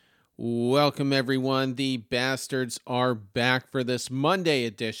Welcome, everyone. The Bastards are back for this Monday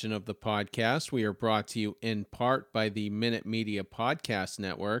edition of the podcast. We are brought to you in part by the Minute Media Podcast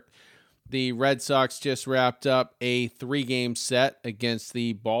Network. The Red Sox just wrapped up a 3-game set against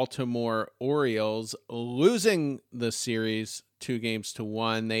the Baltimore Orioles, losing the series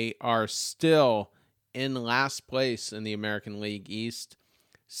 2-1. They are still in last place in the American League East,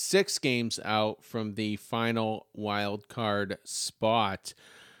 6 games out from the final wild card spot.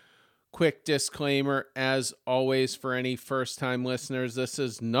 Quick disclaimer, as always, for any first-time listeners, this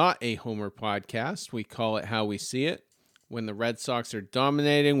is not a Homer podcast. We call it how we see it. When the Red Sox are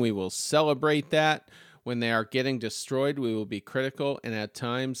dominating, we will celebrate that. When they are getting destroyed, we will be critical and at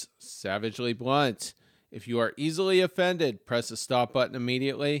times savagely blunt. If you are easily offended, press the stop button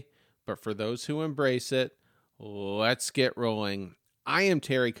immediately. But for those who embrace it, let's get rolling. I am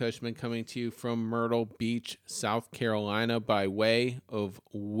Terry Cushman, coming to you from Myrtle Beach, South Carolina, by way of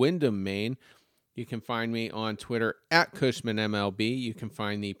Windham, Maine. You can find me on Twitter at CushmanMLB. You can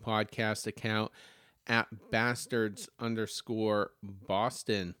find the podcast account at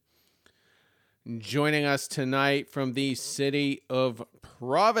Bastards_Boston. Joining us tonight from the city of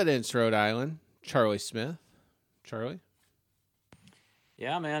Providence, Rhode Island, Charlie Smith. Charlie?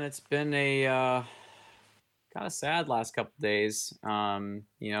 Yeah, man, it's been a kind of sad last couple of days.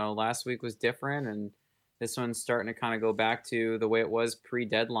 Last week was different, and this one's starting to kind of go back to the way it was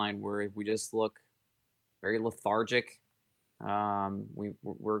pre-deadline, where we just look very lethargic.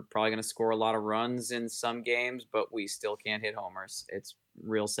 We're probably going to score a lot of runs in some games, but we still can't hit homers. It's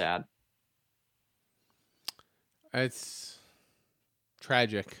real sad. It's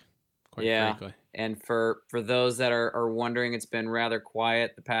tragic, quite frankly. And for those that are wondering, it's been rather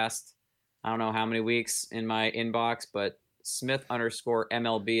quiet the past, I don't know how many weeks in my inbox, but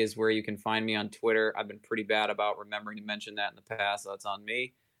Smith_MLB is where you can find me on Twitter. I've been pretty bad about remembering to mention that in the past, so it's on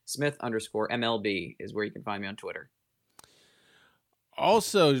me. Smith_MLB is where you can find me on Twitter.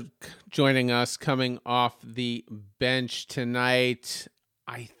 Also joining us, coming off the bench tonight,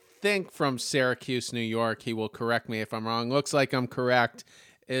 I think from Syracuse, New York, he will correct me if I'm wrong. Looks like I'm correct,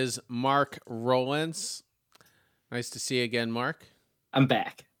 is Mark Rowlands. Nice to see you again, Mark. I'm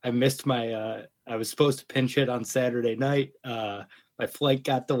back. I missed my, I was supposed to pinch hit on Saturday night. My flight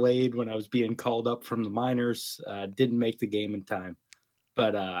got delayed when I was being called up from the minors. Didn't make the game in time,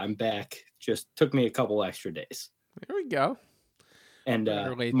 but I'm back. Just took me a couple extra days. There we go. And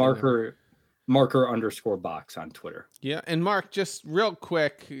marker_box on Twitter. Yeah. And Mark, just real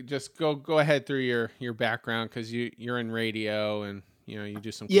quick, just go ahead through your background, because you're in radio and, you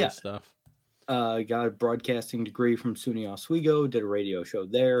do some cool stuff. Got a broadcasting degree from SUNY Oswego, did a radio show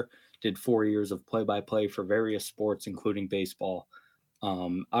there, did 4 years of play-by-play for various sports, including baseball.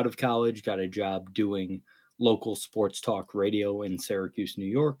 Out of college, got a job doing local sports talk radio in Syracuse, New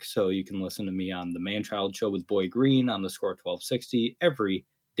York. So you can listen to me on the Man-Child Show with Boy Green on the Score 1260 every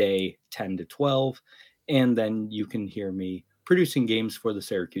day, 10 to 12. And then you can hear me producing games for the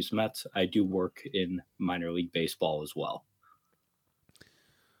Syracuse Mets. I do work in minor league baseball as well.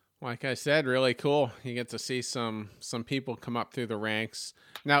 Like I said, really cool. You get to see some people come up through the ranks.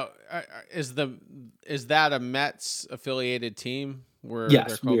 Now, is that a Mets affiliated team? Yes,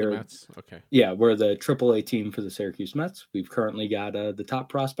 they're called the Mets. Okay. Yeah, we're the AAA team for the Syracuse Mets. We've currently got the top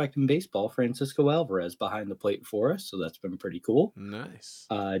prospect in baseball, Francisco Alvarez, behind the plate for us. So that's been pretty cool. Nice.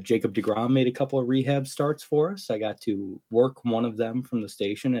 Jacob deGrom made a couple of rehab starts for us. I got to work one of them from the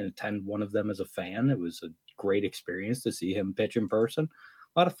station and attend one of them as a fan. It was a great experience to see him pitch in person.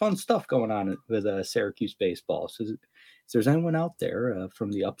 A lot of fun stuff going on with Syracuse baseball. So if there's anyone out there from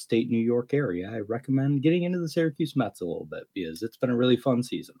the upstate New York area, I recommend getting into the Syracuse Mets a little bit, because it's been a really fun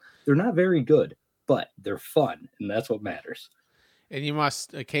season. They're not very good, but they're fun, and that's what matters. And you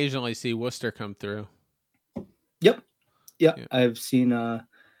must occasionally see Worcester come through. Yep. Yeah. I've seen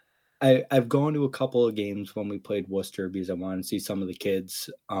I've gone to a couple of games when we played Worcester because I wanted to see some of the kids.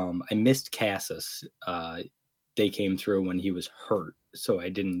 I missed Cassis. They came through when he was hurt, so I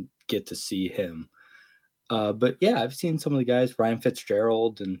didn't get to see him. But yeah, I've seen some of the guys, Ryan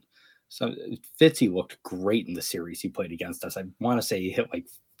Fitzgerald, and Fitzy looked great in the series he played against us. I want to say he hit like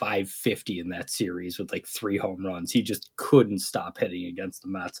 550 in that series with like 3 home runs. He just couldn't stop hitting against the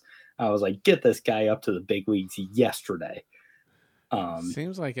Mets. I was like, get this guy up to the big leagues yesterday.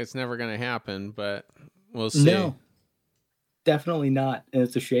 Seems like it's never going to happen, but we'll see. No, definitely not. And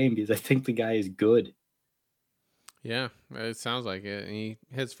it's a shame because I think the guy is good. Yeah, it sounds like it. He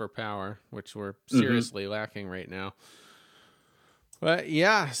hits for power, which we're seriously lacking right now. But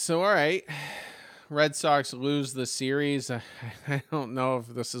yeah, so all right. Red Sox lose the series. I don't know if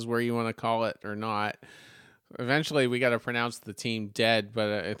this is where you want to call it or not. Eventually, we got to pronounce the team dead,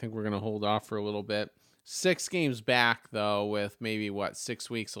 but I think we're going to hold off for a little bit. 6 games back, though, with maybe, 6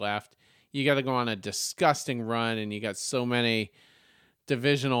 weeks left. You got to go on a disgusting run, and you got so many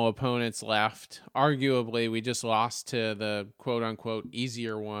divisional opponents left. Arguably, we just lost to the quote-unquote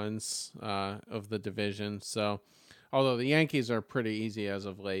easier ones of the division. So, although the Yankees are pretty easy as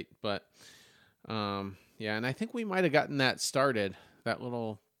of late. But, yeah, and I think we might have gotten that started, that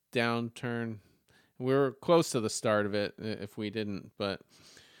little downturn. We were close to the start of it if we didn't. But,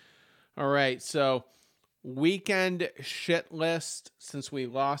 all right, so weekend shit list since we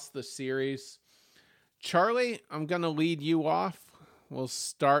lost the series. Charlie, I'm going to lead you off. We'll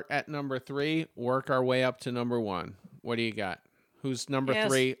start at number 3, work our way up to number 1. What do you got? Who's number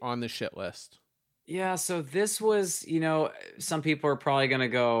 3 on the shit list? Yeah, so this was, some people are probably going to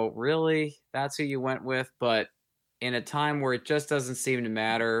go, really? That's who you went with? But in a time where it just doesn't seem to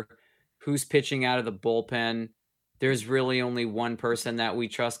matter who's pitching out of the bullpen, there's really only one person that we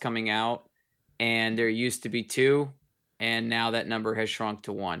trust coming out, and there used to be 2, and now that number has shrunk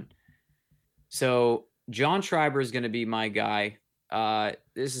to 1. So John Schreiber is going to be my guy.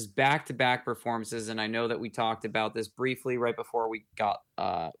 This is back-to-back performances, and I know that we talked about this briefly right before we got,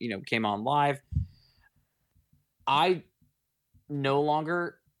 came on live. I no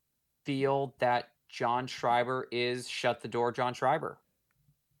longer feel that John Schreiber is shut the door John Schreiber.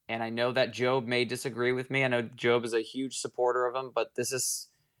 And I know that Job may disagree with me. I know Job is a huge supporter of him, but this is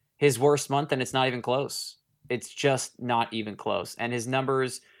his worst month, and it's not even close. It's just not even close. And his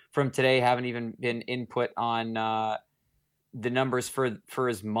numbers from today haven't even been input on the numbers for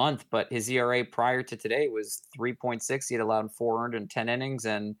his month, but his ERA prior to today was 3.6. He had allowed 4 earned in 10 innings,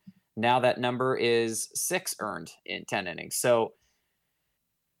 and now that number is 6 earned in 10 innings. So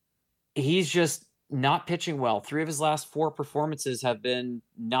he's just not pitching well. 3 of his last 4 performances have been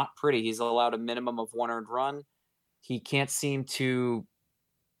not pretty. He's allowed a minimum of 1 earned run. He can't seem to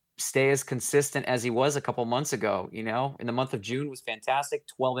stay as consistent as he was a couple months ago. In the month of June was fantastic.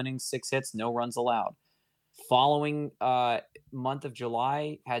 12 innings, 6 hits, no runs allowed. Following month of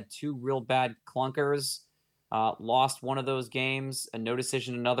July, had 2 real bad clunkers. Lost one of those games, a no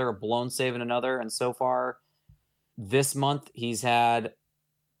decision another, a blown save in another. And so far this month, he's had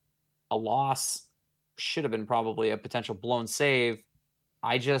a loss, should have been probably a potential blown save.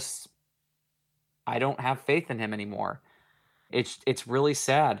 I don't have faith in him anymore. It's really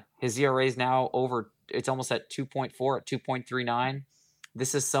sad. His ERA is now over, it's almost at 2.4, at 2.39.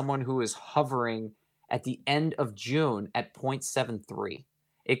 This is someone who is hovering at the end of June at 0.73.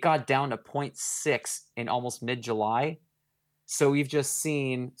 It got down to 0.6 in almost mid-July. So we've just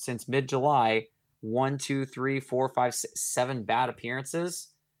seen since mid-July 1, 2, 3, 4, 5, 6, 7 bad appearances,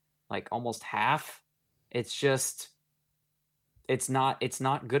 like almost half. It's just it's not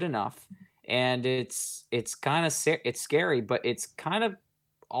good enough, and it's kind of it's scary, but it's kind of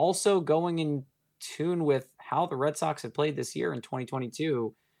also going in tune with how the Red Sox have played this year in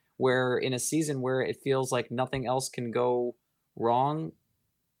 2022, where in a season where it feels like nothing else can go wrong,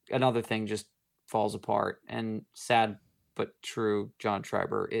 another thing just falls apart. And sad but true, John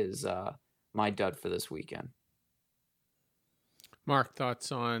Schreiber is my dud for this weekend. Mark,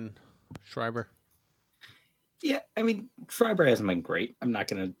 thoughts on Schreiber? Yeah, I mean, Schreiber hasn't been great. I'm not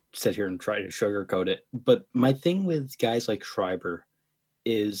going to sit here and try to sugarcoat it. But my thing with guys like Schreiber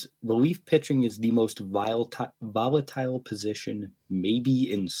is relief pitching is the most volatile position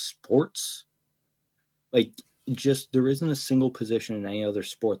maybe in sports. Like, just there isn't a single position in any other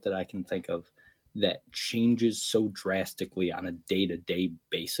sport that I can think of that changes so drastically on a day-to-day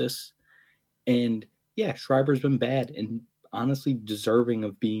basis. And yeah, Schreiber's been bad and honestly deserving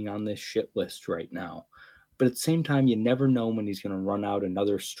of being on this shit list right now. But at the same time, you never know when he's going to run out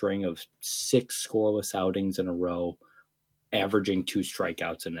another string of 6 scoreless outings in a row, averaging 2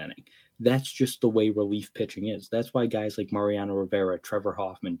 strikeouts an inning. That's just the way relief pitching is. That's why guys like Mariano Rivera, Trevor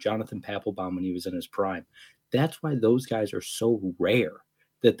Hoffman, Jonathan Papelbon when he was in his prime, that's why those guys are so rare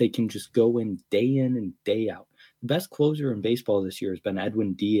that they can just go in and day out. The best closer in baseball this year has been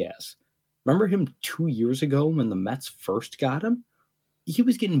Edwin Diaz. Remember him 2 years ago when the Mets first got him? He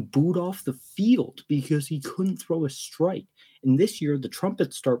was getting booed off the field because he couldn't throw a strike. And this year, the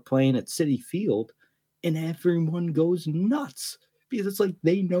Trumpets start playing at Citi Field, and everyone goes nuts because it's like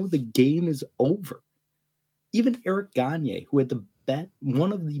they know the game is over. Even Eric Gagne, who had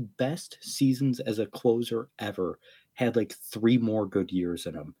one of the best seasons as a closer ever, had like 3 more good years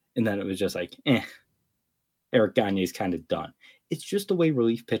in him. And then it was just like, Eric Gagne's kind of done. It's just the way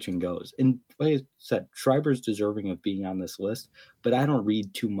relief pitching goes. And like I said, Schreiber's deserving of being on this list, but I don't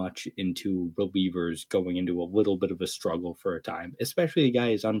read too much into relievers going into a little bit of a struggle for a time, especially a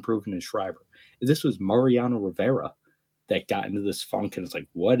guy as unproven as Schreiber. this was Mariano Rivera that got into this funk, and it's like,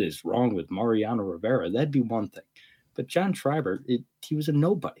 what is wrong with Mariano Rivera? That'd be one thing. But John Schreiber, he was a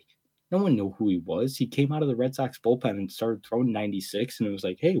nobody. No one knew who he was. He came out of the Red Sox bullpen and started throwing 96, and it was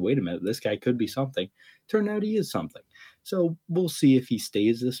like, hey, wait a minute, this guy could be something. Turned out he is something. So we'll see if he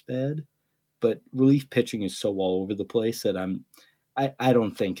stays this bad. But relief pitching is so all over the place that I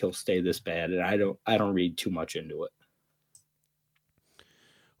don't think he'll stay this bad, and I don't read too much into it.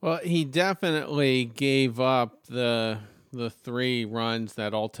 Well, he definitely gave up the 3 runs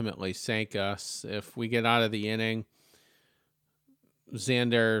that ultimately sank us. If we get out of the inning,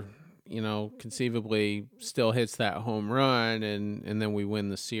 Xander, conceivably still hits that home run, and then we win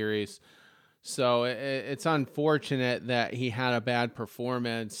the series. So it's unfortunate that he had a bad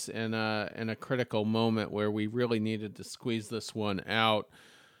performance in a critical moment where we really needed to squeeze this one out.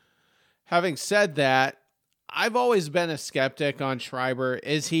 Having said that, I've always been a skeptic on Schrieber.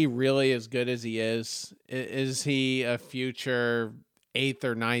 Is he really as good as he is? Is he a future 8th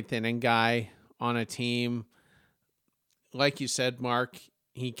or 9th inning guy on a team? Like you said, Mark,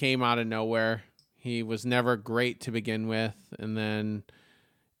 he came out of nowhere. He was never great to begin with, and then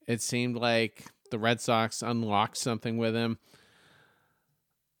it seemed like the Red Sox unlocked something with him.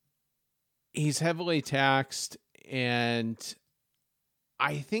 He's heavily taxed, and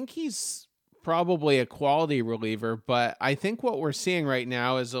I think he's probably a quality reliever, but I think what we're seeing right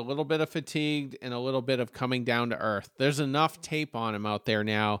now is a little bit of fatigued and a little bit of coming down to earth. There's enough tape on him out there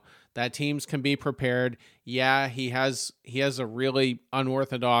now that teams can be prepared. Yeah, he has a really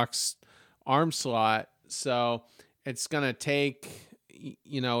unorthodox arm slot, so it's going to take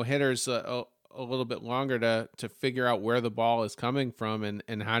hitters a little bit longer to figure out where the ball is coming from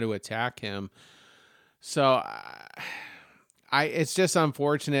and how to attack him. So it's just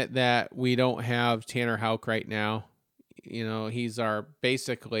unfortunate that we don't have Tanner Houck right now. He's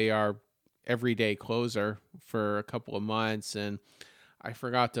basically our everyday closer for a couple of months, and I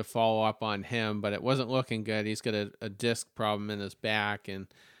forgot to follow up on him, but it wasn't looking good. He's got a disc problem in his back, and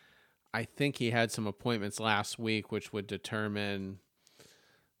I think he had some appointments last week, which would determine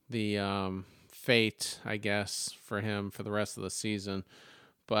the fate, I guess, for him for the rest of the season.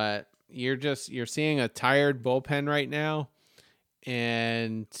 But you're seeing a tired bullpen right now,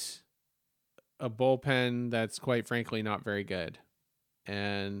 and a bullpen that's quite frankly not very good.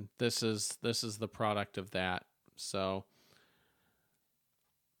 And this is the product of that. So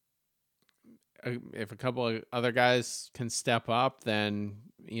if a couple of other guys can step up, then,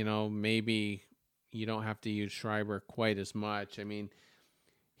 maybe you don't have to use Schrieber quite as much. I mean,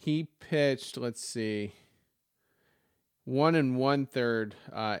 he pitched, let's see, 1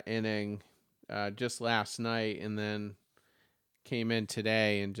 1/3 inning just last night, and then came in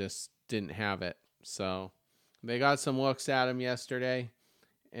today and just didn't have it. So they got some looks at him yesterday,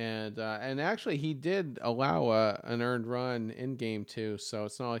 and actually he did allow an earned run in game 2, so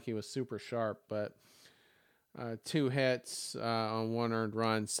it's not like he was super sharp, but 2 hits on 1 earned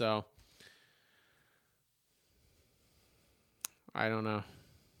run. So I don't know.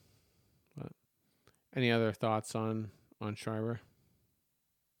 But any other thoughts on Schrieber?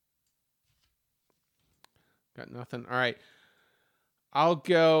 Got nothing. All right. I'll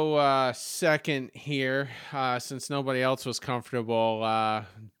go second here since nobody else was comfortable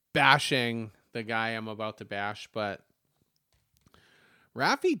bashing the guy I'm about to bash. But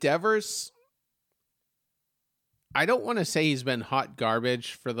Rafi Devers, I don't want to say he's been hot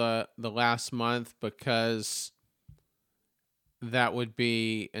garbage for the last month, because that would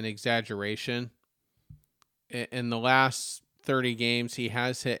be an exaggeration. In the last 30 games, he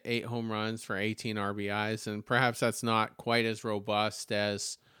has hit 8 home runs for 18 RBIs, and perhaps that's not quite as robust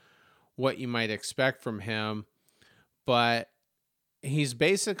as what you might expect from him, but he's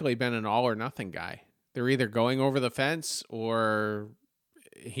basically been an all or nothing guy. They're either going over the fence or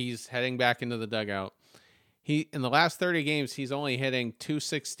he's heading back into the dugout. In the last 30 games, he's only hitting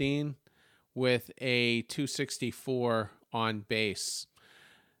 .216 with a .264 on base.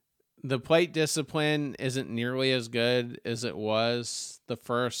 The plate discipline isn't nearly as good as it was the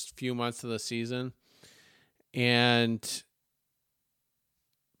first few months of the season. And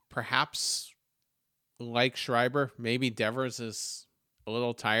perhaps, like Schrieber, maybe Devers is a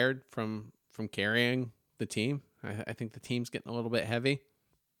little tired from carrying the team. I think the team's getting a little bit heavy.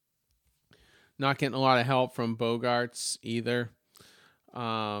 Not getting a lot of help from Bogarts either.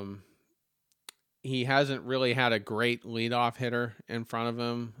 He hasn't really had a great leadoff hitter in front of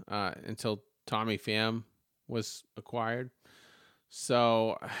him until Tommy Pham was acquired.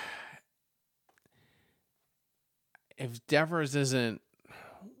 So if Devers isn't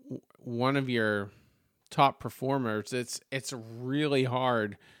one of your top performers, it's really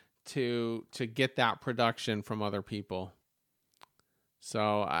hard to get that production from other people.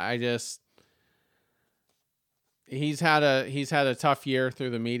 So he's had a tough year through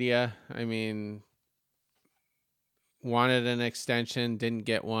the media. I mean, wanted an extension, didn't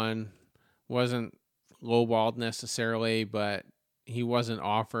get one. Wasn't lowballed necessarily, but he wasn't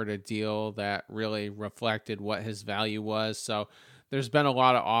offered a deal that really reflected what his value was. So there's been a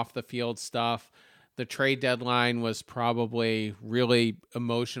lot of off the field stuff. The trade deadline was probably really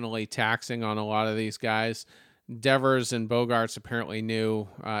emotionally taxing on a lot of these guys. Devers and Bogaerts apparently knew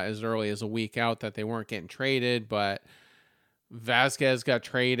as early as a week out that they weren't getting traded, but Vasquez got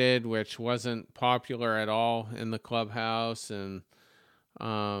traded, which wasn't popular at all in the clubhouse. And,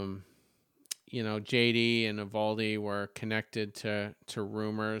 JD and Evaldi were connected to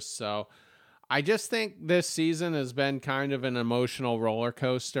rumors. So I just think this season has been kind of an emotional roller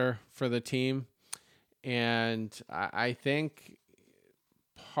coaster for the team. And I think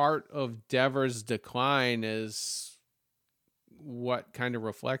part of Devers' decline is what kind of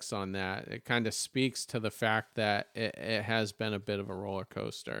reflects on that. It kind of speaks to the fact that it has been a bit of a roller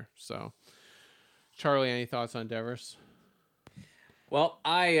coaster. So, Charlie, any thoughts on Devers? Well,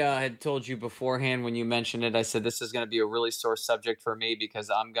 I had told you beforehand when you mentioned it, I said this is going to be a really sore subject for me because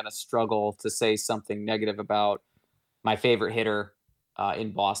I'm going to struggle to say something negative about my favorite hitter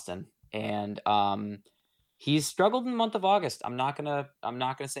in Boston. And he's struggled in the month of August. I'm not gonna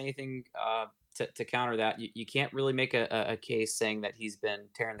say anything to counter that. You can't really make a case saying that he's been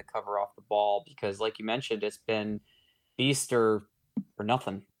tearing the cover off the ball because, like you mentioned, it's been beast or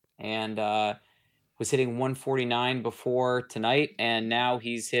nothing. And was hitting 149 before tonight, and now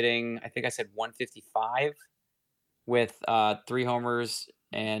he's hitting, I think I said 155 with 3 homers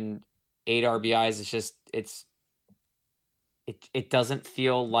and 8 RBIs. It's just it doesn't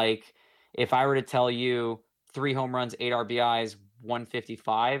feel like, if I were to tell you 3 home runs, 8 RBIs,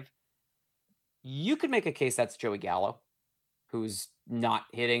 155, you could make a case that's Joey Gallo, who's not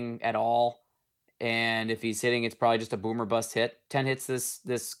hitting at all. And if he's hitting, it's probably just a boomer bust hit. 10 hits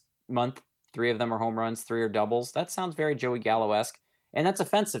this month. 3 of them are home runs, 3 are doubles. That sounds very Joey Gallo-esque. And that's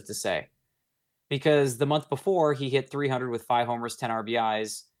offensive to say because the month before he hit 300 with 5 homers, 10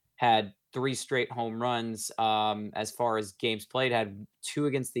 RBIs, had 3 straight home runs. As far as games played, had 2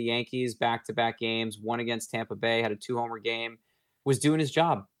 against the Yankees, back-to-back games, 1 against Tampa Bay, had a 2-homer game, was doing his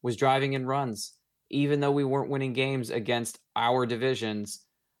job, was driving in runs. Even though we weren't winning games against our divisions,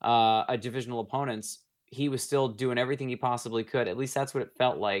 divisional opponents, he was still doing everything he possibly could. At least that's what it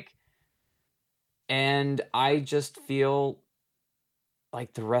felt like. And I just feel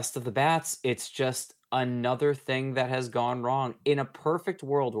like the rest of the bats, it's just another thing that has gone wrong. In a perfect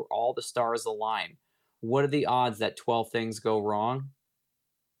world where all the stars align, what are the odds that 12 things go wrong?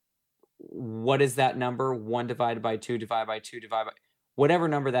 What is that number? 1 divided by 2 divided by 2 divided by whatever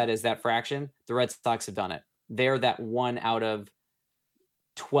number that is, that fraction. The Red Sox have done it. They're that 1 out of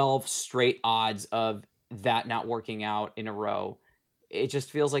 12 straight odds of that not working out in a row. It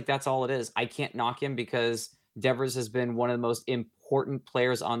just feels like that's all it is. I can't knock him because Devers has been one of the most important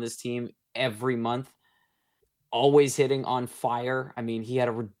players on this team every month, always hitting on fire. I mean, he had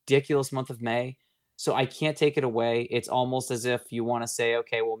a ridiculous month of May, so I can't take it away. It's almost as if you want to say,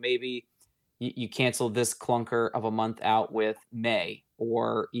 okay, well, maybe you cancel this clunker of a month out with May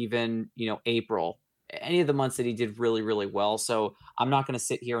or even, April, any of the months that he did really, really well. So I'm not going to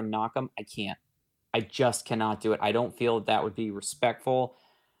sit here and knock him. I can't. I just cannot do it. I don't feel that would be respectful.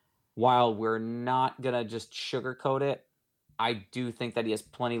 While we're not going to just sugarcoat it, I do think that he has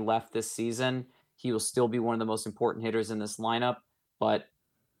plenty left this season. He will still be one of the most important hitters in this lineup, but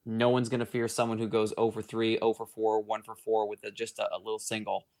no one's going to fear someone who goes 0 for 3, 0 for 4, 1 for 4 with just a little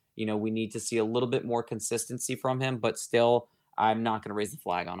single. We need to see a little bit more consistency from him, but still, I'm not going to raise the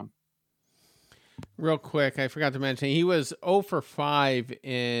flag on him. Real quick, I forgot to mention, he was 0 for 5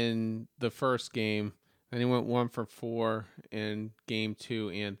 in the first game, and he went 1 for 4 in game 2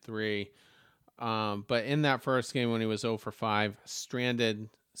 and 3. But in that first game when he was 0 for 5, stranded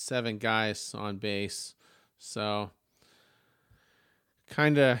 7 guys on base. So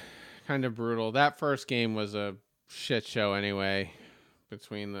kind of brutal. That first game was a shit show anyway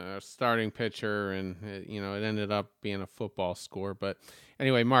between the starting pitcher and, it ended up being a football score. But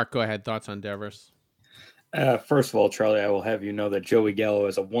anyway, Mark, go ahead. Thoughts on Devers? First of all, Charlie, I will have you know that Joey Gallo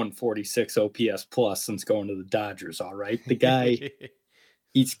is a 146 OPS plus since going to the Dodgers. All right. The guy,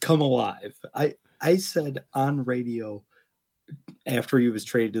 he's come alive. I said on radio after he was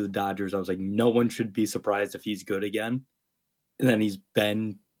traded to the Dodgers, I was like, no one should be surprised if he's good again. And then he's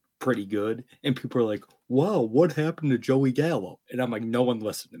been pretty good. And people are like, wow, what happened to Joey Gallo? And I'm like, no one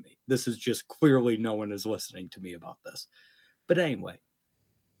listened to me. This is just clearly no one is listening to me about this. But anyway,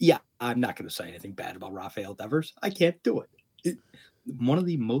 Yeah, I'm not going to say anything bad about Rafael Devers. I can't do it. One of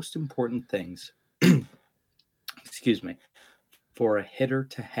the most important things, excuse me, for a hitter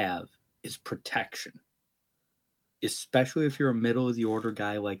to have is protection, especially if you're a middle of the order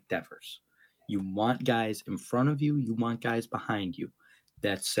guy like Devers. You want guys in front of you, you want guys behind you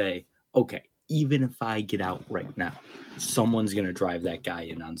that say, okay, even if I get out right now, someone's going to drive that guy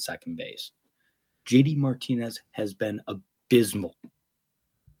in on second base. JD Martinez has been abysmal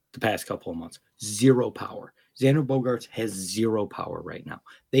the past couple of months. Zero power. Xander Bogaerts has zero power right now.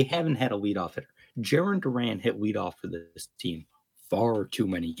 They haven't had a leadoff hitter. Jarren Duran hit leadoff for this team far too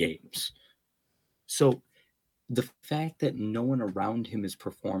many games. So the fact that no one around him is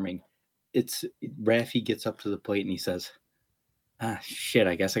performing, Raffy gets up to the plate and he says, shit,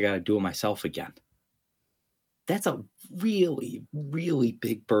 I guess I got to do it myself again. That's a really, really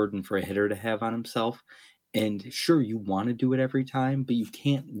big burden for a hitter to have on himself. And sure, you want to do it every time, but you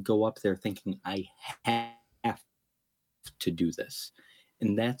can't go up there thinking, I have to do this.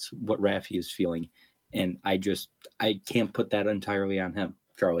 And that's what Raffy is feeling. And I can't put that entirely on him.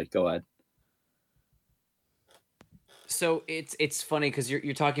 Charlie, go ahead. So it's funny because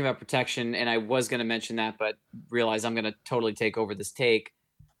you're talking about protection, and I was going to mention that, but realize I'm going to totally take over this take.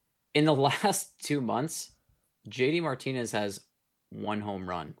 In the last 2 months, JD Martinez has 1 home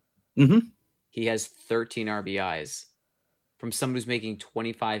run. Mm-hmm. He has 13 RBIs from someone who's making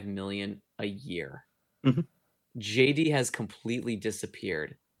 $25 million a year. Mm-hmm. JD has completely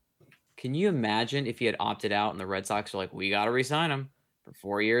disappeared. Can you imagine if he had opted out and the Red Sox were like, we got to re-sign him for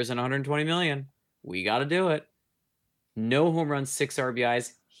 4 years and $120 million. We got to do it. No home runs, 6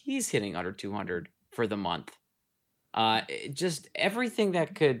 RBIs. He's hitting under 200 for the month. Just everything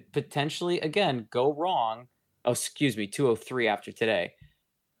that could potentially, again, go wrong. Oh, excuse me, 203 after today.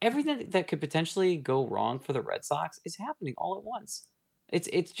 Everything that could potentially go wrong for the Red Sox is happening all at once.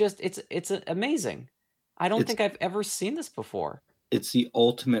 It's amazing. I don't think I've ever seen this before. It's the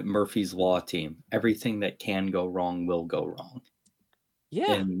ultimate Murphy's Law team. Everything that can go wrong will go wrong.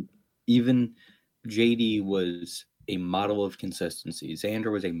 Yeah. And even JD was a model of consistency.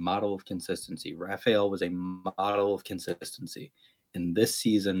 Xander was a model of consistency. Rafael was a model of consistency. And this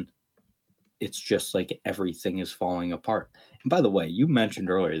season, it's just like everything is falling apart. And by the way, you mentioned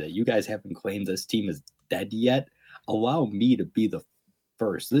earlier that you guys haven't claimed this team is dead yet. Allow me to be the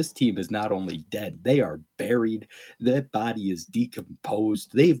first. This team is not only dead, they are buried. That body is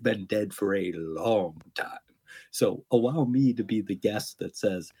decomposed. They've been dead for a long time. So allow me to be the guest that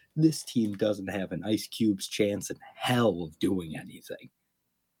says this team doesn't have an Ice Cube's chance in hell of doing anything.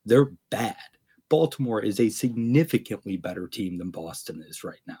 They're bad. Baltimore is a significantly better team than Boston is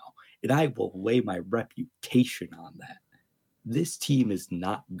right now. And I will lay my reputation on that. This team is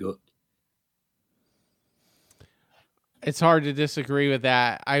not good. It's hard to disagree with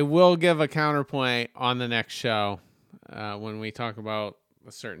that. I will give a counterpoint on the next show when we talk about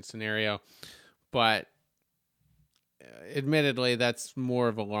a certain scenario. But admittedly, that's more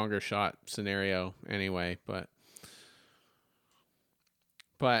of a longer shot scenario anyway. But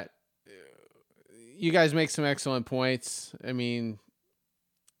you guys make some excellent points. I mean,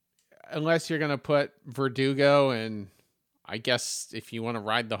 unless you're going to put Verdugo and I guess if you want to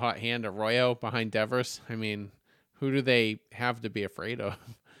ride the hot hand, Arroyo behind Devers, I mean, who do they have to be afraid of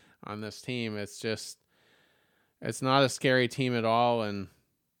on this team? It's not a scary team at all. And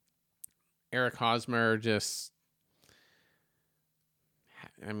Eric Hosmer he's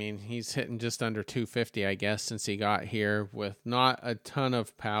hitting just under 250, I guess, since he got here with not a ton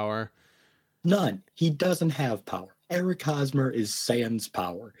of power. None. He doesn't have power. Eric Hosmer is sans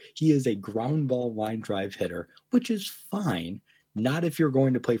power. He is a ground ball line drive hitter, which is fine. Not if you're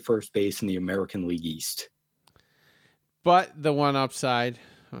going to play first base in the American League East. But the one upside,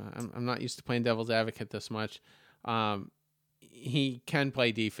 I'm not used to playing devil's advocate this much. He can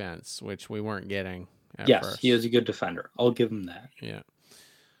play defense, which we weren't getting at first. He is a good defender. I'll give him that. Yeah.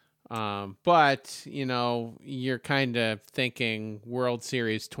 But, you're kind of thinking World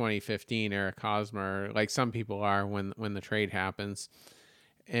Series 2015 Eric Hosmer, like some people are when the trade happens.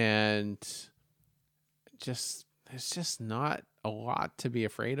 And there's just not a lot to be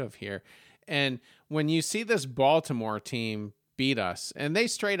afraid of here. And when you see this Baltimore team beat us, and they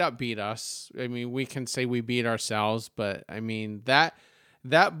straight up beat us, I mean, we can say we beat ourselves, but I mean, that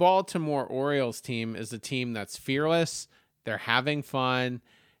Baltimore Orioles team is a team that's fearless. They're having fun.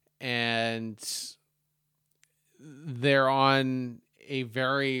 And they're on a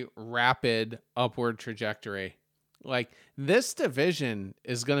very rapid upward trajectory. Like, this division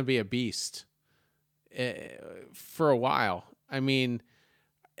is going to be a beast for a while. I mean,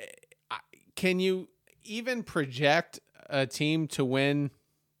 can you even project a team to win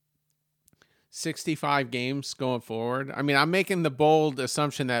 65 games going forward. I mean, I'm making the bold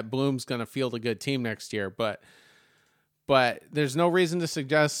assumption that Bloom's going to field a good team next year, but there's no reason to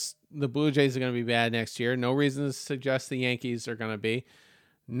suggest the Blue Jays are going to be bad next year. No reason to suggest the Yankees are going to be.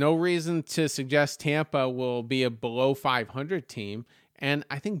 No reason to suggest Tampa will be a below 500 team. And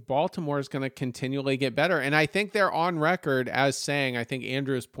I think Baltimore is going to continually get better. And I think they're on record as saying, I think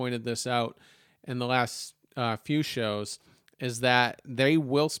Andrews pointed this out in the last few shows, is that they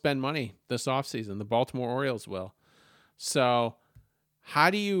will spend money this offseason. The Baltimore Orioles will. So how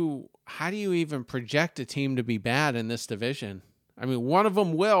do you even project a team to be bad in this division? I mean, one of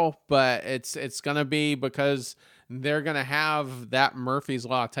them will, but it's going to be because they're going to have that Murphy's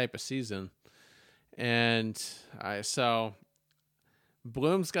Law type of season. And so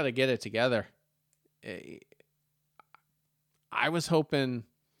Bloom's got to get it together. I was hoping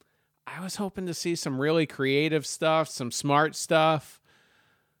to see some really creative stuff, some smart stuff,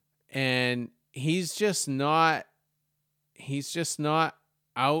 and he's just not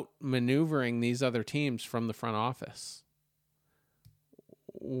out maneuvering these other teams from the front office.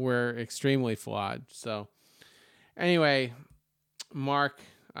 We're extremely flawed. So anyway, Mark,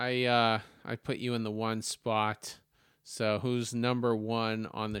 I put you in the one spot. So who's number one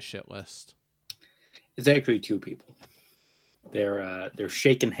on the shit list? It's actually two people. They're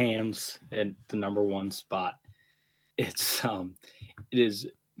shaking hands at the number one spot. It is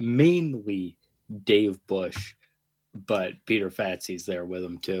mainly Dave Bush, but Peter Fatsy's there with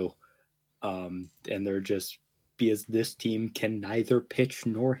him too. And they're just, because this team can neither pitch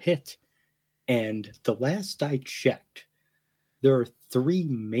nor hit. And the last I checked, there are three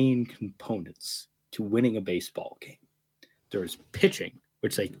main components to winning a baseball game. There's pitching,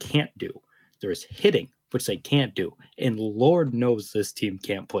 which they can't do. There's hitting, which they can't do. And Lord knows this team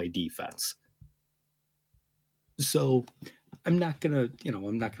can't play defense. So I'm not going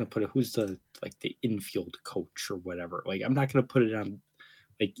to put who's the infield coach or whatever. I'm not going to put it on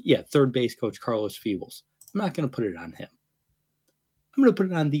third base coach Carlos Feebles. I'm not going to put it on him. I'm going to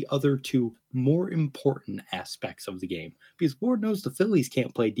put it on the other two more important aspects of the game, because Lord knows the Phillies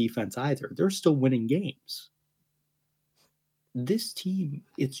can't play defense either. They're still winning games. This team,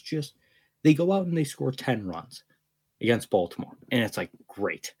 it's just, they go out and they score 10 runs against Baltimore. And it's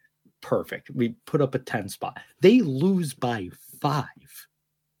great. Perfect. We put up a 10 spot. They lose by 5.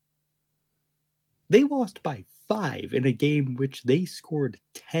 They lost by 5 in a game which they scored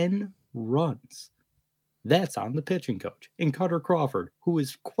 10 runs. That's on the pitching coach. And Cutter Crawford, who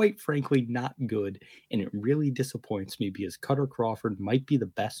is quite frankly not good. And it really disappoints me, because Cutter Crawford might be the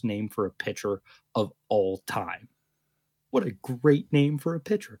best name for a pitcher of all time. What a great name for a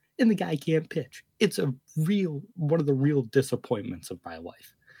pitcher. And the guy can't pitch. It's one of the real disappointments of my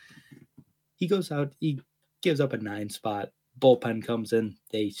life. He goes out, he gives up a 9 spot. Bullpen comes in,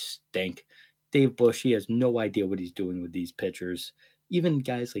 they stink. Dave Bush, he has no idea what he's doing with these pitchers. Even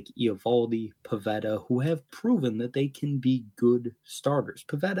guys like Eovaldi, Pivetta, who have proven that they can be good starters.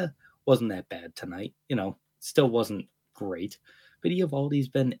 Pivetta wasn't that bad tonight. Still wasn't great. But Eovaldi's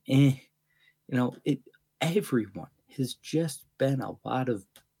been everyone has just been a lot of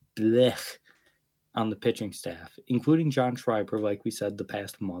blech on the pitching staff, including John Schrieber, like we said, the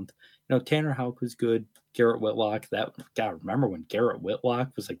past month. Tanner Houck was good. Garrett Whitlock, remember when Garrett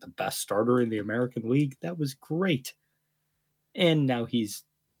Whitlock was the best starter in the American League? That was great. And now he's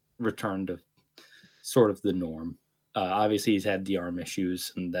returned to sort of the norm. Obviously, he's had the arm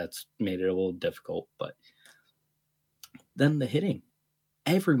issues, and that's made it a little difficult. But then the hitting.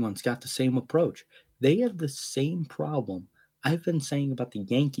 Everyone's got the same approach. They have the same problem I've been saying about the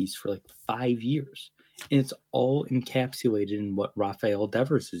Yankees for 5 years. And it's all encapsulated in what Rafael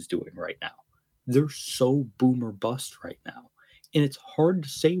Devers is doing right now. They're so boom or bust right now. And it's hard to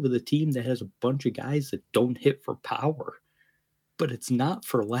say with a team that has a bunch of guys that don't hit for power. But it's not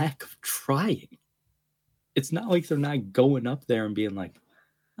for lack of trying. It's not like they're not going up there and being like,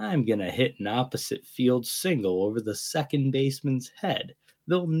 I'm going to hit an opposite field single over the second baseman's head.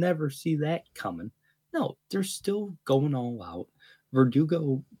 They'll never see that coming. No, they're still going all out.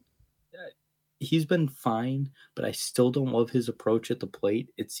 Verdugo, he's been fine, but I still don't love his approach at the plate.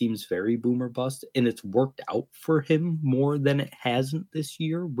 It seems very boomer bust, and it's worked out for him more than it hasn't this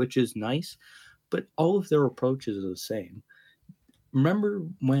year, which is nice. But all of their approaches are the same. Remember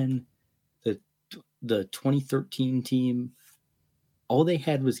when the 2013 team, all they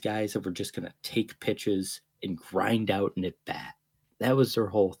had was guys that were just going to take pitches and grind out and at bat. That was their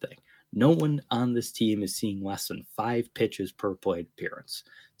whole thing. No one on this team is seeing less than 5 pitches per plate appearance.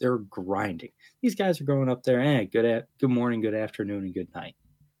 They're grinding. These guys are going up there, good morning, good afternoon, and good night.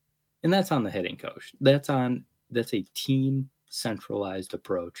 And that's on the hitting coach. That's a team centralized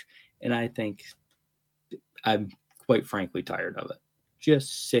approach. And I think I'm quite frankly tired of it.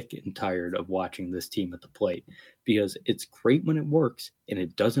 Just sick and tired of watching this team at the plate because it's great when it works and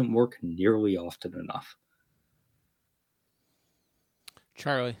it doesn't work nearly often enough.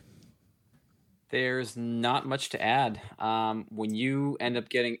 Charlie. There's not much to add. When you end up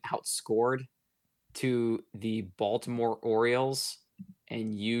getting outscored to the Baltimore Orioles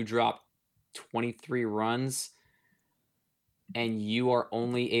and you drop 23 runs and you are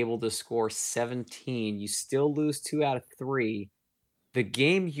only able to score 17, you still lose 2 out of 3. The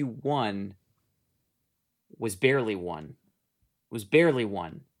game you won was barely won.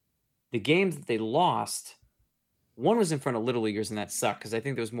 The games that they lost, one was in front of Little Leaguers, and that sucked because I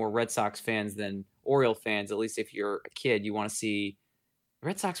think there was more Red Sox fans than Oriole fans. At least if you're a kid, you want to see the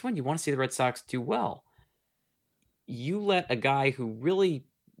Red Sox win. You want to see the Red Sox do well. You let a guy who really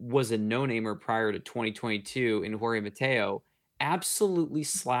was a no-namer prior to 2022 in Jorge Mateo absolutely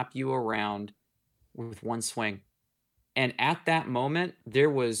slap you around with one swing. And at that moment, there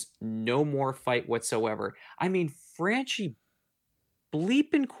was no more fight whatsoever. I mean, Franchi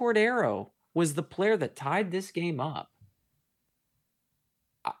bleeping Cordero was the player that tied this game up.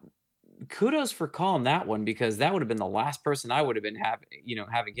 Kudos for calling that one, because that would have been the last person I would have been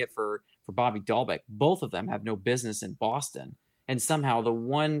having hit for Bobby Dahlbeck. Both of them have no business in Boston. And somehow the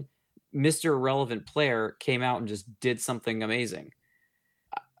one Mr. Irrelevant player came out and just did something amazing.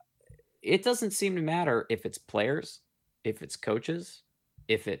 It doesn't seem to matter if it's players, if it's coaches,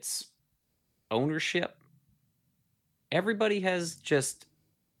 if it's ownership. Everybody has just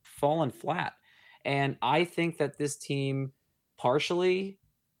fallen flat. And I think that this team partially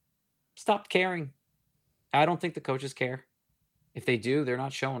stopped caring. I don't think the coaches care. If they do, they're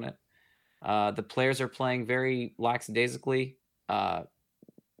not showing it. The players are playing very lackadaisically.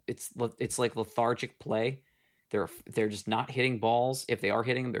 It's like lethargic play. They're just not hitting balls. If they are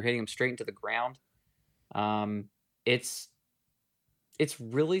hitting them, they're hitting them straight into the ground. It's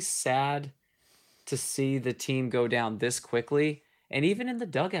really sad to see the team go down this quickly. And even in the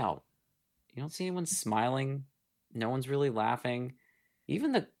dugout, you don't see anyone smiling. No one's really laughing.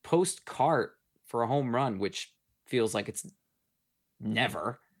 Even the post cart for a home run, which feels like it's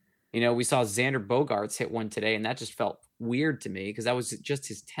never. We saw Xander Bogaerts hit one today, and that just felt weird to me because that was just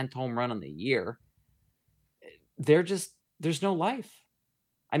his 10th home run on the year. There's no life.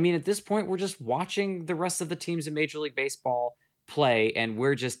 I mean, at this point, we're just watching the rest of the teams in Major League Baseball play, and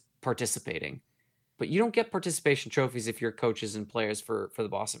we're just participating. But you don't get participation trophies if you're coaches and players for the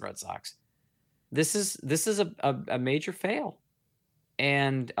Boston Red Sox. This is a major fail.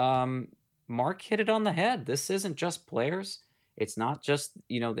 And Mark hit it on the head. This isn't just players. It's not just,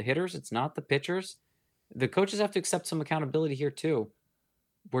 the hitters. It's not the pitchers. The coaches have to accept some accountability here too.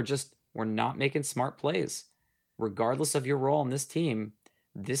 We're not making smart plays. Regardless of your role on this team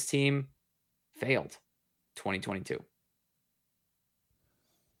failed 2022.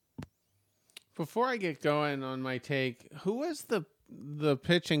 Before I get going on my take, who was the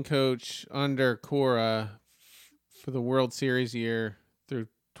pitching coach under Cora for the World Series year through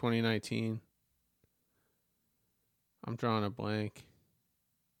 2019? I'm drawing a blank.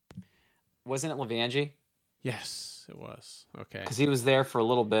 Wasn't it Levangie? Yes, it was. Okay. Because he was there for a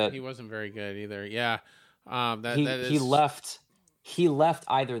little bit. He wasn't very good either. Yeah. He left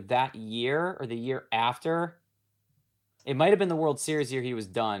either that year or the year after. It might have been the World Series year he was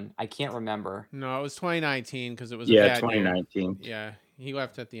done. I can't remember. No, it was 2019 because it was a bad 2019. Year. Yeah, he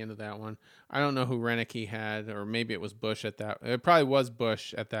left at the end of that one. I don't know who Renicky had, or maybe it was Bush at that. It probably was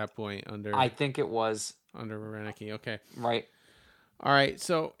Bush at that point under. I think it was under Renicky. Okay. Right. All right.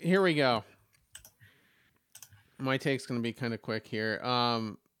 So here we go. My take's going to be kind of quick here.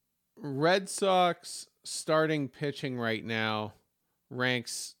 Red Sox starting pitching right now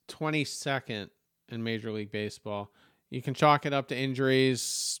ranks 22nd in Major League Baseball. You can chalk it up to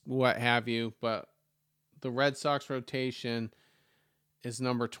injuries, what have you, but the Red Sox rotation is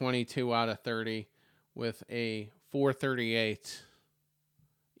number 22 out of 30 with a 4.38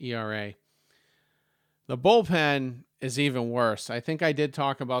 ERA. The bullpen is even worse. I think I did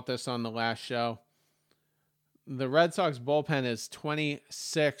talk about this on the last show. The Red Sox bullpen is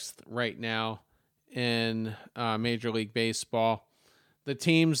 26th right now in Major League Baseball.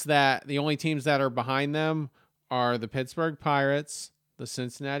 The only teams that are behind them are the Pittsburgh Pirates, the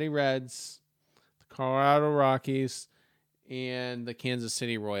Cincinnati Reds, the Colorado Rockies, and the Kansas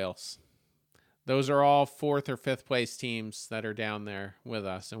City Royals. Those are all 4th or 5th place teams that are down there with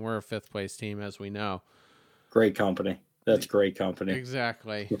us, and we're a 5th place team, as we know. Great company. That's great company.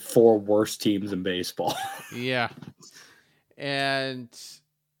 Exactly. The 4 worst teams in baseball. Yeah. And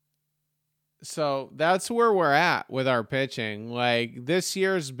So that's where we're at with our pitching. Like, this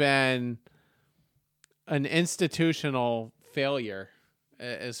year's been an institutional failure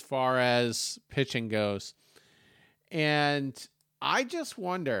as far as pitching goes. And I just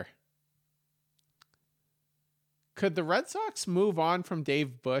wonder, could the Red Sox move on from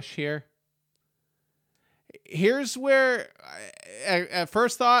Dave Bush here? Here's where, at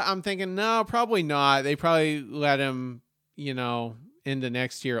first thought, I'm thinking, no, probably not. They probably let him, into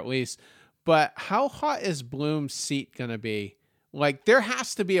next year at least. But how hot is Bloom's seat going to be? Like, there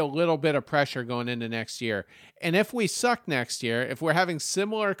has to be a little bit of pressure going into next year. And if we suck next year, if we're having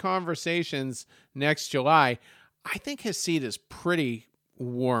similar conversations next July, I think his seat is pretty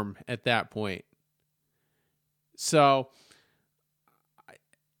warm at that point. So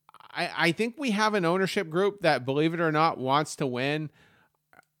I think we have an ownership group that, believe it or not, wants to win.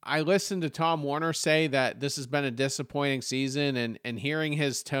 I listened to Tom Warner say that this has been a disappointing season, and hearing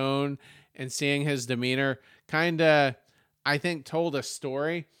his tone and seeing his demeanor kind of, I think, told a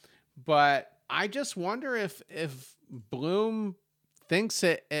story. But I just wonder if Bloom thinks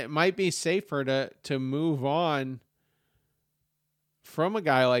it might be safer to move on from a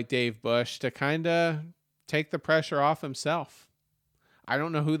guy like Dave Bush to kind of take the pressure off himself. I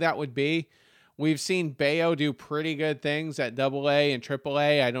don't know who that would be. We've seen Bayo do pretty good things at AA and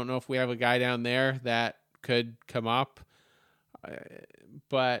AAA. I don't know if we have a guy down there that could come up.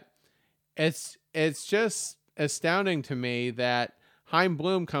 But it's just astounding to me that Chaim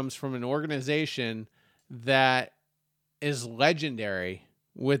Bloom comes from an organization that is legendary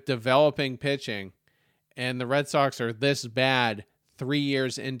with developing pitching, and the Red Sox are this bad 3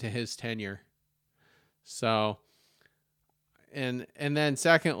 years into his tenure. So, and then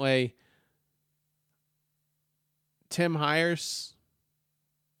secondly, Tim Hires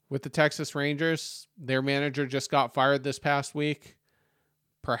with the Texas Rangers, their manager just got fired this past week.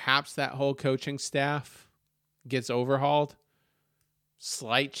 Perhaps that whole coaching staff gets overhauled.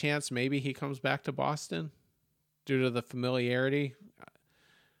 Slight chance maybe he comes back to Boston due to the familiarity.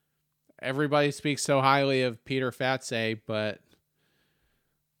 Everybody speaks so highly of Peter Fatse, but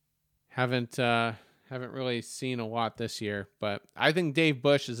haven't really seen a lot this year. But I think Dave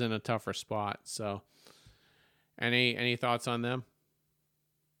Bush is in a tougher spot. So any thoughts on them?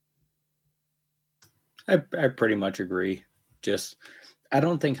 I pretty much agree. Just, I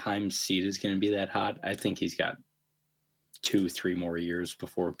don't think Chaim's seat is going to be that hot. I think he's got 2-3 more years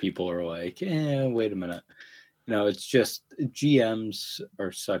before people are like, wait a minute. It's just GMs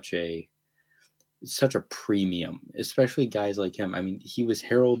are such a premium, especially guys like him. I mean, he was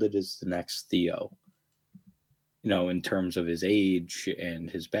heralded as the next Theo, in terms of his age and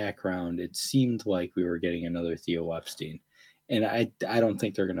his background. It seemed like we were getting another Theo Epstein. And I don't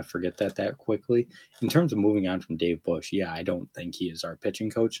think they're going to forget that quickly. In terms of moving on from Dave Bush, I don't think he is our pitching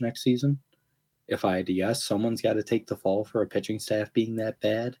coach next season. If I had to guess, someone's got to take the fall for a pitching staff being that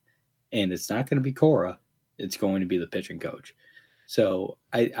bad. And it's not going to be Cora. It's going to be the pitching coach. So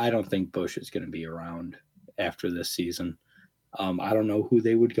I don't think Bush is going to be around after this season. I don't know who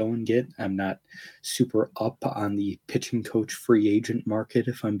they would go and get. I'm not super up on the pitching coach free agent market,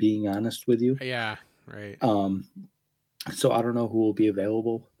 if I'm being honest with you. Yeah, right. So I don't know who will be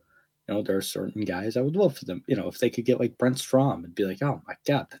available. There are certain guys I would love for them. If they could get like Brent Strom and be like, oh my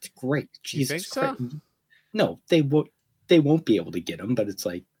God, that's great. Jesus Christ. So? No, they won't be able to get him, but it's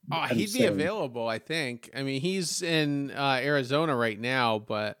like, he'd be available, I think. I mean, he's in Arizona right now,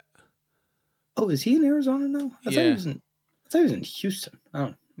 but. Oh, is he in Arizona now? I thought he was in Houston.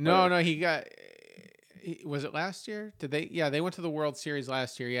 Oh, no, was it last year? Did they? Yeah, they went to the World Series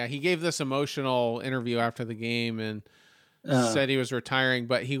last year. Yeah, he gave this emotional interview after the game and said he was retiring,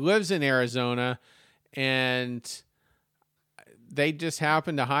 but he lives in Arizona, and they just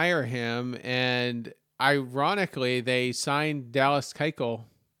happened to hire him. And ironically, they signed Dallas Keuchel,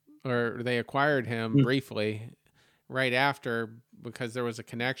 or they acquired him briefly right after because there was a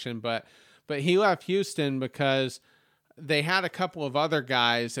connection. But he left Houston because they had a couple of other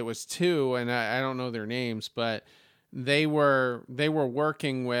guys. It was two, and I don't know their names, but they were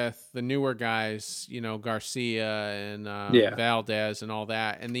working with the newer guys, Garcia and Valdez and all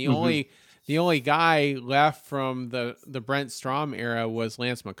that. And the only guy left from the Brent Strom era was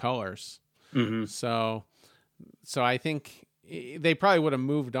Lance McCullers. Mm-hmm. So I think they probably would have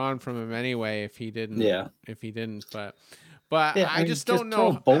moved on from him anyway if he didn't. Yeah. If he didn't, but I just don't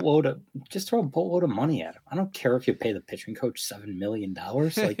know. Just throw a boatload of money at him. I don't care if you pay the pitching coach $7 million.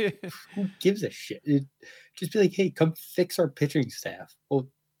 Like, who gives a shit? Just be like, hey, come fix our pitching staff. Well,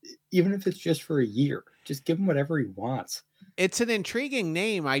 even if it's just for a year, just give him whatever he wants. It's an intriguing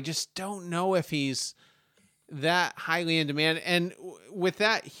name. I just don't know if he's that highly in demand. And with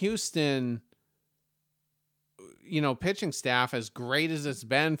that Houston pitching staff, as great as it's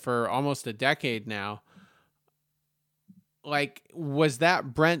been for almost a decade now, like, was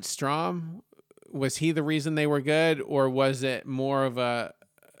that Brent Strom? Was he the reason they were good, or was it more of a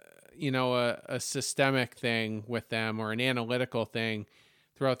systemic thing with them, or an analytical thing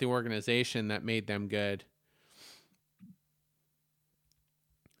throughout the organization that made them good?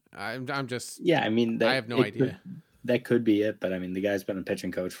 I'm just, yeah. I mean, I have no idea. That could be it, but I mean, the guy's been a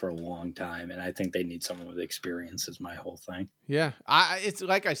pitching coach for a long time, and I think they need someone with experience. Is my whole thing. Yeah, it's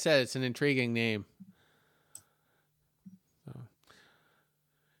like I said, it's an intriguing name. So.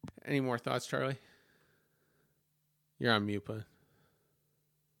 Any more thoughts, Charlie? You're on mute, bud.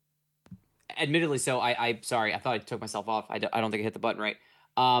 Admittedly, so I'm sorry. I thought I took myself off. I don't think I hit the button right.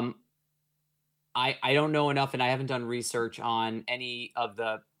 I don't know enough, and I haven't done research on any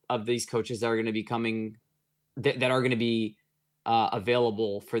of these coaches that are going to be coming, that are going to be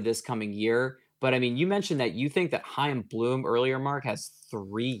available for this coming year. But I mean, you mentioned that you think that Chaim Bloom earlier, Mark, has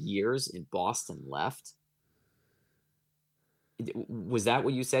 3 years in Boston left. Was that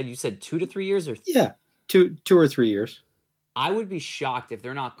what you said? You said 2 to 3 years, or yeah, 2 or 3 years. I would be shocked if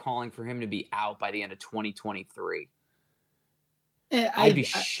they're not calling for him to be out by the end of 2023. I'd be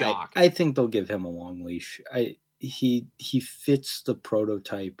shocked. I think they'll give him a long leash. He fits the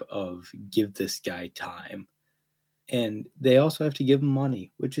prototype of give this guy time. And they also have to give him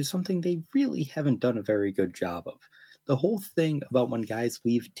money, which is something they really haven't done a very good job of. The whole thing about when guys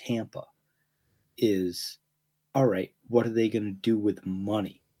leave Tampa is, all right, what are they going to do with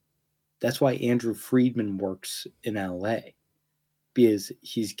money? That's why Andrew Friedman works in LA, because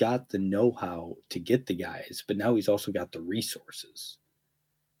he's got the know-how to get the guys, but now he's also got the resources.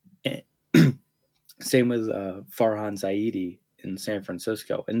 And same with Farhan Zaidi in San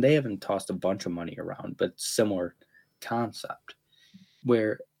Francisco, and they haven't tossed a bunch of money around, but similar concept,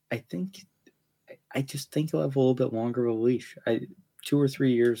 where I just think he'll have a little bit longer of a leash. 2 or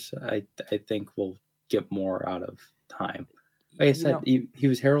 3 years, I think we'll get more out of time. Like I said, he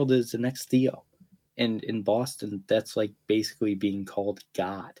was heralded as the next Theo. And in Boston, that's like basically being called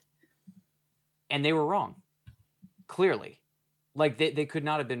God. And they were wrong. Clearly. Like, they could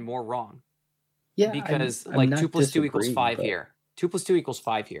not have been more wrong. Yeah. Because I'm 2 plus 2 equals 5 but... here. 2 plus 2 equals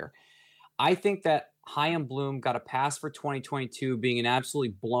 5 here. I think that Chaim Bloom got a pass for 2022 being an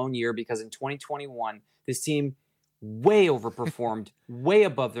absolutely blown year, because in 2021, this team way overperformed, way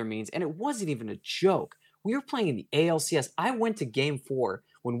above their means. And it wasn't even a joke. We were playing in the ALCS. I went to game 4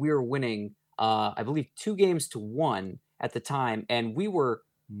 when we were winning, I believe 2-1 at the time. And we were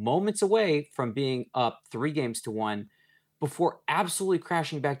moments away from being up 3-1 before absolutely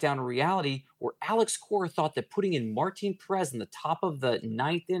crashing back down to reality, where Alex Cora thought that putting in Martin Perez in the top of the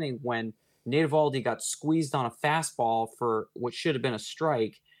 9th inning when Nate Eovaldi got squeezed on a fastball for what should have been a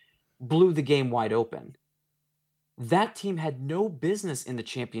strike blew the game wide open. That team had no business in the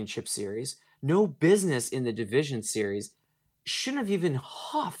championship series, no business in the division series, shouldn't have even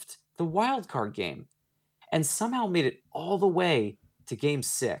huffed the wild card game, and somehow made it all the way to game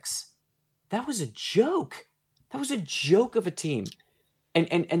 6. That was a joke. That was a joke of a team.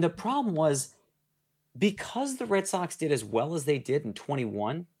 And the problem was, because the Red Sox did as well as they did in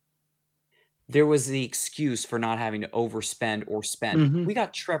 21, there was the excuse for not having to overspend or spend. Mm-hmm. We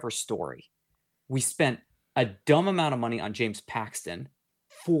got Trevor Story. We spent a dumb amount of money on James Paxton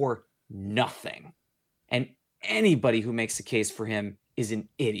for nothing. And anybody who makes a case for him is an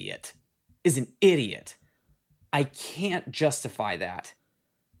idiot. I can't justify that.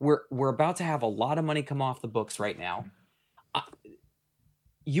 We're about to have a lot of money come off the books right now.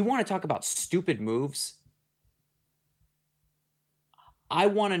 You want to talk about stupid moves? I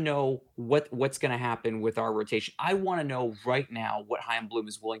want to know what's going to happen with our rotation. I want to know right now what Chaim Bloom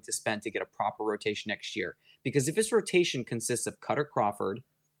is willing to spend to get a proper rotation next year. Because if his rotation consists of Cutter Crawford,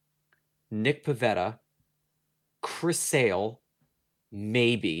 Nick Pivetta, Chris Sale,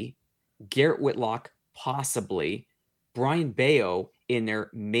 maybe, Garrett Whitlock, possibly, Brian Bayo in there,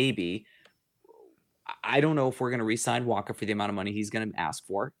 maybe. I don't know if we're going to re-sign Walker for the amount of money he's going to ask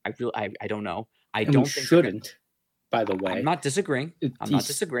for. I don't know. I don't think shouldn't. By the way, I'm not disagreeing.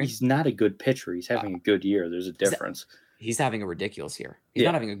 He's not a good pitcher. He's having a good year. There's a difference. He's having a ridiculous year. He's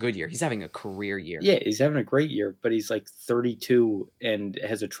not having a good year. He's having a career year. Yeah, he's having a great year, but he's like 32 and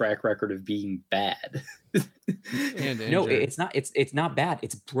has a track record of being bad. No, it's not. It's not bad.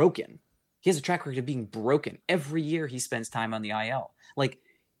 It's broken. He has a track record of being broken. Every year he spends time on the IL. Like,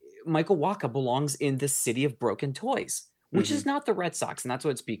 Michael Wacha belongs in the city of broken toys, which is not the Red Sox, and that's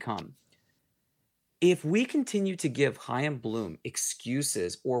what it's become. If we continue to give Chaim Bloom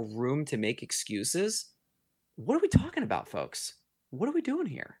excuses or room to make excuses, what are we talking about, folks? What are we doing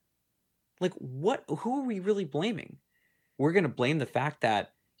here? Like, who are we really blaming? We're going to blame the fact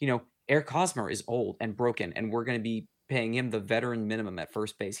that, Eric Hosmer is old and broken, and we're going to be paying him the veteran minimum at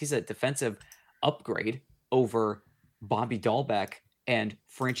first base. He's a defensive upgrade over Bobby Dahlbeck and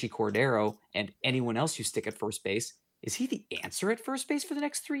Franchi Cordero and anyone else you stick at first base. Is he the answer at first base for the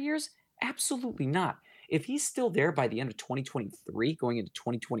next 3 years? Absolutely not. If he's still there by the end of 2023, going into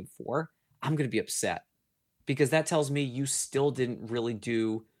 2024, I'm going to be upset, because that tells me you still didn't really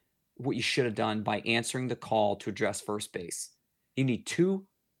do what you should have done by answering the call to address first base. You need 2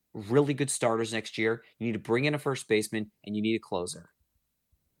 really good starters next year. You need to bring in a first baseman, and you need a closer.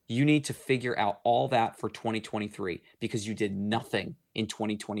 You need to figure out all that for 2023, because you did nothing in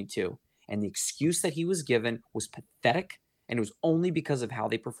 2022. And the excuse that he was given was pathetic, and it was only because of how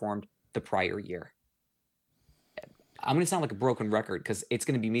they performed the prior year. I'm going to sound like a broken record, because it's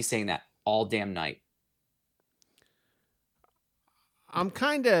going to be me saying that all damn night. I'm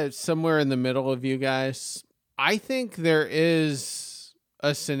kind of somewhere in the middle of you guys. I think there is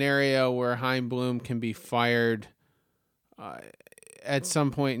a scenario where Chaim Bloom can be fired at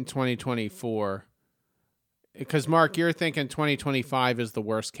some point in 2024. Because, Mark, you're thinking 2025 is the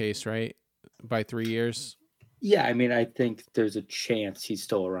worst case, right? By 3 years? Yeah, I mean, I think there's a chance he's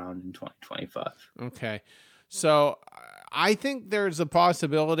still around in 2025. Okay. So I think there's a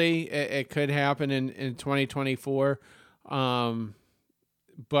possibility it could happen in 2024.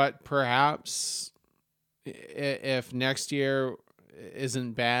 But perhaps if next year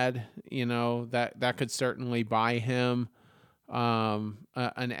isn't bad, that could certainly buy him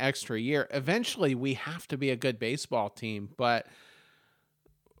an extra year. Eventually, we have to be a good baseball team. But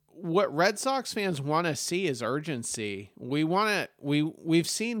what Red Sox fans want to see is urgency. We've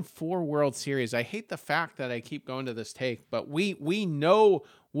seen 4 World Series. I hate the fact that I keep going to this take, but we know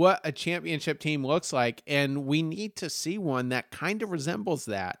what a championship team looks like, and we need to see one that kind of resembles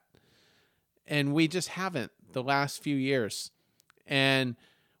that. And we just haven't the last few years. And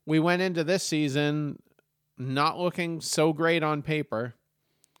we went into this season not looking so great on paper.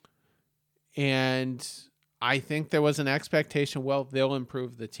 And I think there was an expectation, well, they'll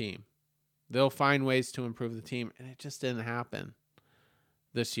improve the team. They'll find ways to improve the team. And it just didn't happen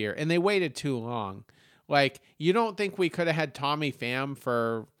this year. And they waited too long. Like, you don't think we could have had Tommy Pham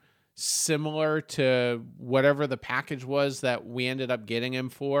for similar to whatever the package was that we ended up getting him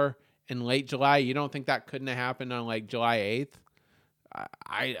for in late July? You don't think that couldn't have happened on like July 8th?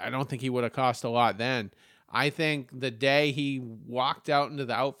 I don't think he would have cost a lot then. I think the day he walked out into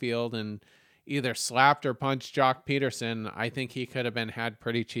the outfield and either slapped or punched Jock Peterson, I think he could have been had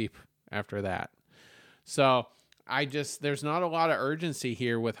pretty cheap after that. So there's not a lot of urgency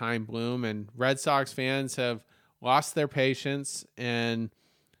here with Chaim Bloom, and Red Sox fans have lost their patience. And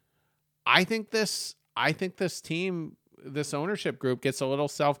I think this team, this ownership group, gets a little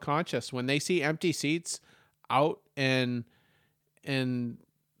self-conscious when they see empty seats out in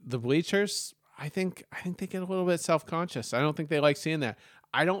the bleachers. I think they get a little bit self-conscious. I don't think they like seeing that.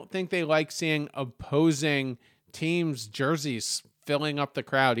 I don't think they like seeing opposing teams' jerseys filling up the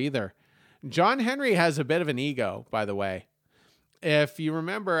crowd either. John Henry has a bit of an ego, by the way. If you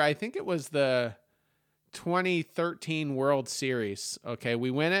remember, I think it was the 2013 World Series. Okay, we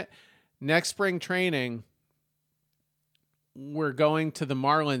win it. Next spring training, we're going to the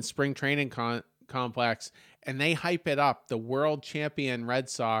Marlins spring training complex, and they hype it up. The world champion Red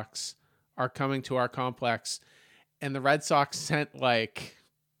Sox are coming to our complex, and the Red Sox sent like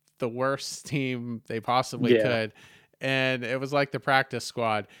the worst team they possibly could, and it was like the practice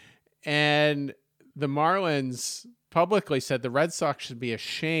squad. And the Marlins publicly said the Red Sox should be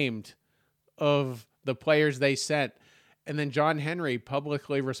ashamed of the players they sent. And then John Henry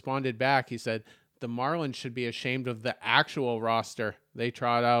publicly responded back. He said, the Marlins should be ashamed of the actual roster they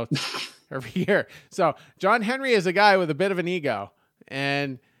trot out every year. So John Henry is a guy with a bit of an ego,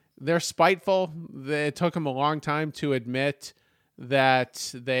 and they're spiteful. It took them a long time to admit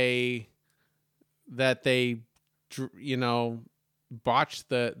that they botched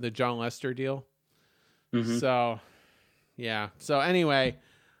the John Lester deal. Mm-hmm. So, yeah. So anyway,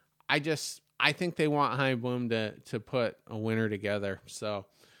 I think they want Chaim Bloom to put a winner together. So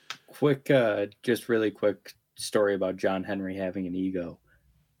just really quick story about John Henry having an ego.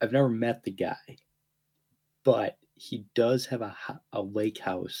 I've never met the guy, but he does have a lake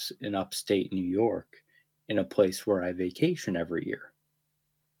house in upstate New York, in a place where I vacation every year.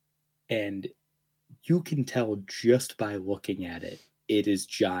 And you can tell just by looking at it, it is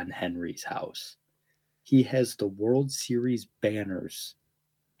John Henry's house. He has the World Series banners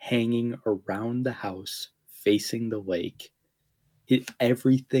hanging around the house, facing the lake.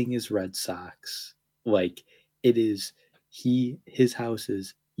 Everything is Red Sox. Like, it is, his house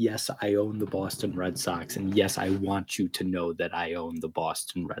is yes, I own the Boston Red Sox, and yes, I want you to know that I own the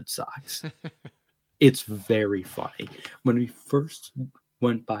Boston Red Sox. It's very funny. When we first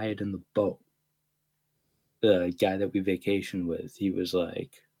went by it in the boat, the guy that we vacationed with, he was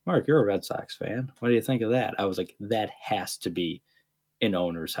like, Mark, you're a Red Sox fan. What do you think of that? I was like, that has to be an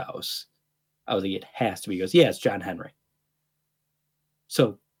owner's house. I was like, it has to be. He goes, yeah, it's John Henry.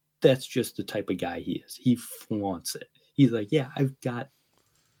 So that's just the type of guy he is. He flaunts it. He's like, yeah, I've got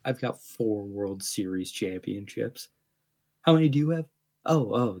 4 World Series championships. How many do you have?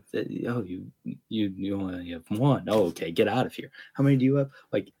 You only have 1. Oh, okay, get out of here. How many do you have?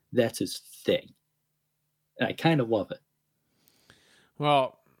 Like, that's his thing. And I kind of love it.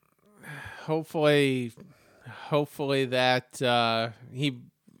 Well, hopefully that he,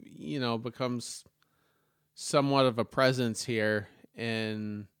 becomes somewhat of a presence here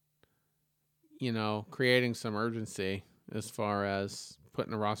in, creating some urgency as far as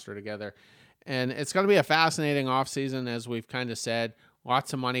putting a roster together. And it's going to be a fascinating offseason, as we've kind of said.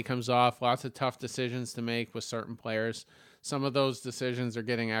 Lots of money comes off, lots of tough decisions to make with certain players. Some of those decisions are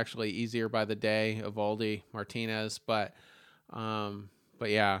getting actually easier by the day, Eovaldi, Martinez, but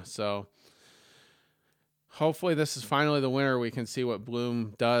yeah, so hopefully this is finally the winter. We can see what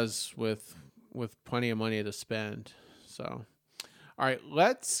Bloom does with plenty of money to spend. So, all right,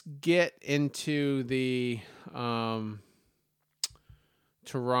 let's get into the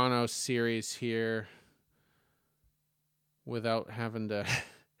Toronto series here without having to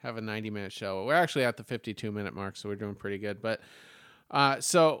have a 90-minute show. We're actually at the 52-minute mark, so we're doing pretty good. But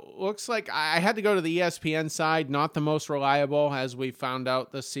so looks like I had to go to the ESPN side, not the most reliable as we found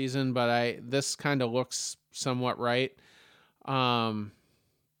out this season, but this kind of looks somewhat right. I'm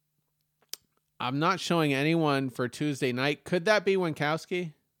not showing anyone for Tuesday night. Could that be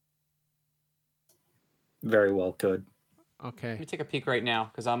Winkowski? Very well could. Okay. Let me take a peek right now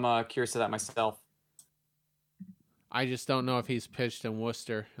because I'm curious of that myself. I just don't know if he's pitched in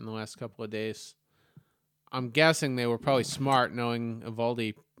Worcester in the last couple of days. I'm guessing they were probably smart knowing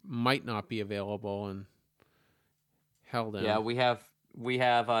Eovaldi might not be available and held him. Yeah, we have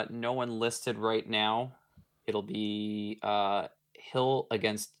no one listed right now. It'll be Hill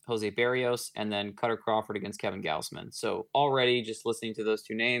against Jose Barrios and then Cutter Crawford against Kevin Gausman. So already just listening to those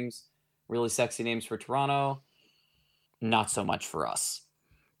two names, really sexy names for Toronto, not so much for us.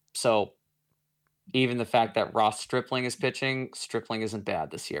 So even the fact that Ross Stripling is pitching, Stripling isn't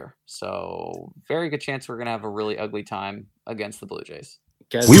bad this year. So very good chance we're going to have a really ugly time against the Blue Jays.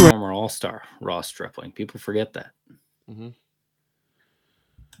 Guy's a former All-Star, Ross Stripling. People forget that. Mm-hmm.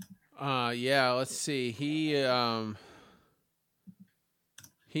 Yeah, let's see. He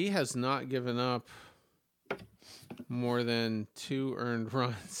has not given up more than 2 earned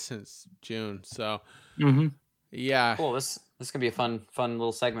runs since June. So, yeah. Cool. This is gonna be a fun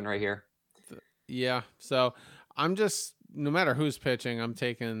little segment right here. Yeah. So I'm just, no matter who's pitching, I'm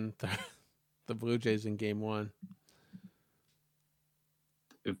taking the Blue Jays in Game 1.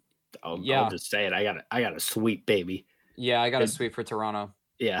 I'll just say it. I got a sweep, baby. Yeah, I got a sweep for Toronto.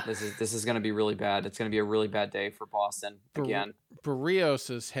 Yeah, this is going to be really bad. It's going to be a really bad day for Boston again. Barrios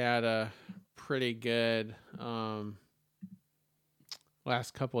has had a pretty good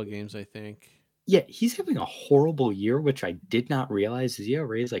last couple of games, I think. Yeah, he's having a horrible year, which I did not realize. His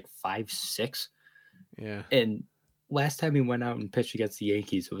ERA is like 5.6. Yeah, and last time he went out and pitched against the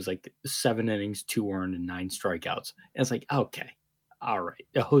Yankees, it was like 7 innings, 2 earned, and 9 strikeouts. And it's like, okay, all right,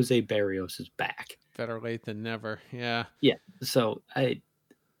 Jose Barrios is back. Better late than never. Yeah. Yeah. So I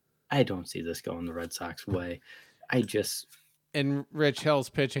don't see this going the Red Sox way. And Rich Hill's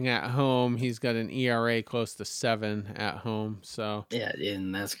pitching at home. He's got an ERA close to 7 at home. So yeah,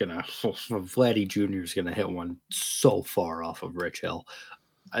 and that's gonna Vladdy Jr. is gonna hit one so far off of Rich Hill.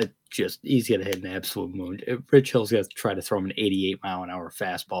 He's gonna hit an absolute moon. Rich Hill's gonna try to throw him an 88-mile-an-hour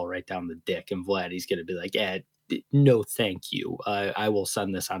fastball right down the dick, and Vladdy's gonna be like, "Yeah, no, thank you. I will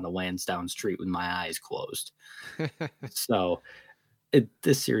send this on the Lansdowne Street with my eyes closed." So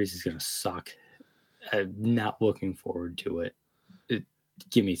this series is gonna suck. I'm not looking forward to it.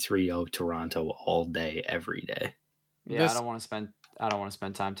 Give me 3-0 Toronto all day, every day. Yeah, I don't want to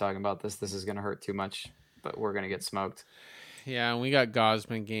spend time talking about this. This is gonna hurt too much, but we're gonna get smoked. Yeah, and we got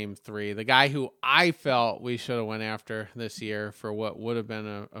Gausman Game 3, the guy who I felt we should have went after this year for what would have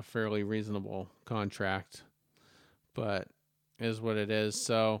been a fairly reasonable contract, but is what it is.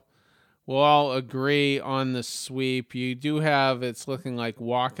 So we'll all agree on the sweep. You do have, it's looking like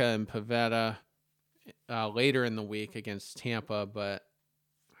Waka and Pivetta later in the week against Tampa, but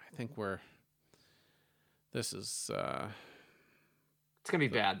I think this is it's gonna be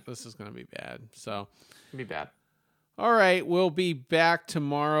bad. This is gonna be bad. So it's gonna be bad. All right, we'll be back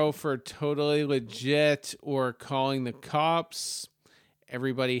tomorrow for Totally Legit or Calling the Cops.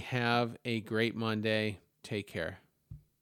 Everybody have a great Monday. Take care.